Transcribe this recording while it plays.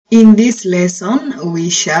In this lesson, we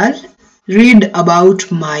shall read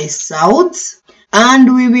about my sounds,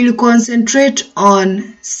 and we will concentrate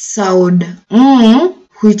on sound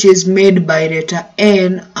which is made by letter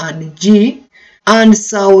N and G, and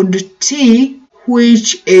sound T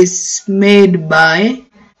which is made by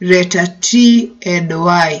letter T and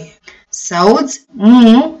Y. Sounds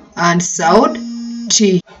and sound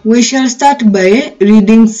T. We shall start by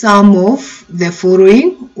reading some of the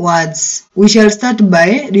following words. We shall start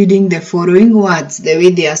by reading the following words the way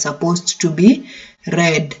they are supposed to be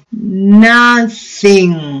read.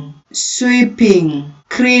 Nothing, sweeping,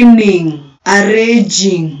 cleaning,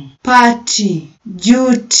 arranging, party,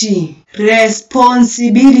 duty,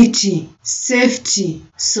 responsibility, safety,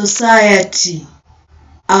 society,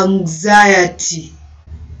 anxiety.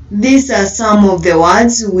 These are some of the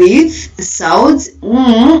words with sounds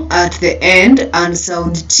at the end and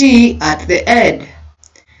sound T at the end.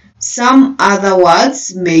 Some other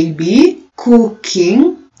words may be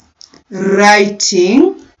cooking,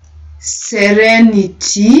 writing,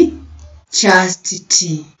 serenity,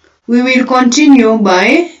 chastity. We will continue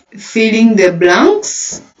by filling the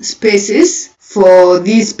blanks, spaces for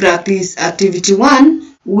this practice activity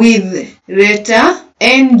 1 with letter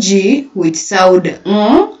NG with sound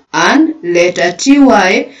and letter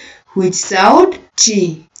TY with sound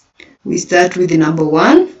T. We start with the number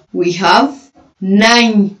 1. We have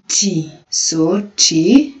 90, so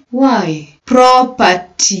TY.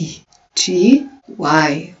 Property,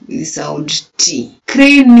 TY with sound T.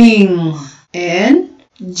 Cleaning,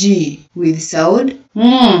 NG with sound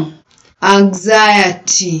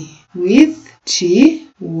Anxiety with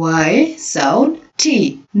TY sound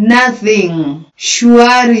T. Nothing,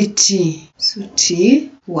 surety, so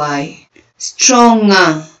TY.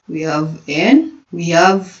 Stronger, we have N,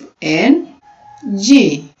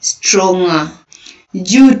 G, stronger.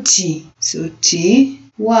 Duty, so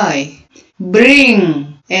TY.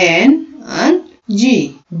 Bring, N and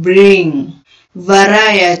G, bring.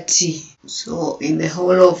 Variety. So in the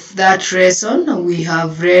whole of that lesson, we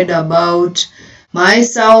have read about my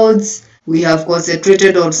sounds. We have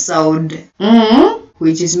concentrated on sound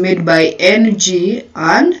which is made by NG,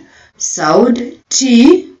 and sound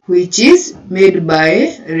T which is made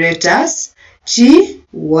by letters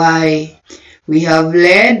TY. We have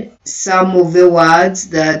read some of the words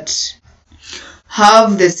that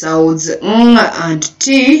have the sounds and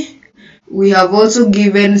T. We have also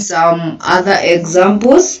given some other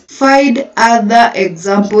examples. Find other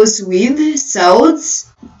examples with sounds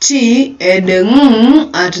T and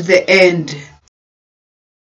at the end.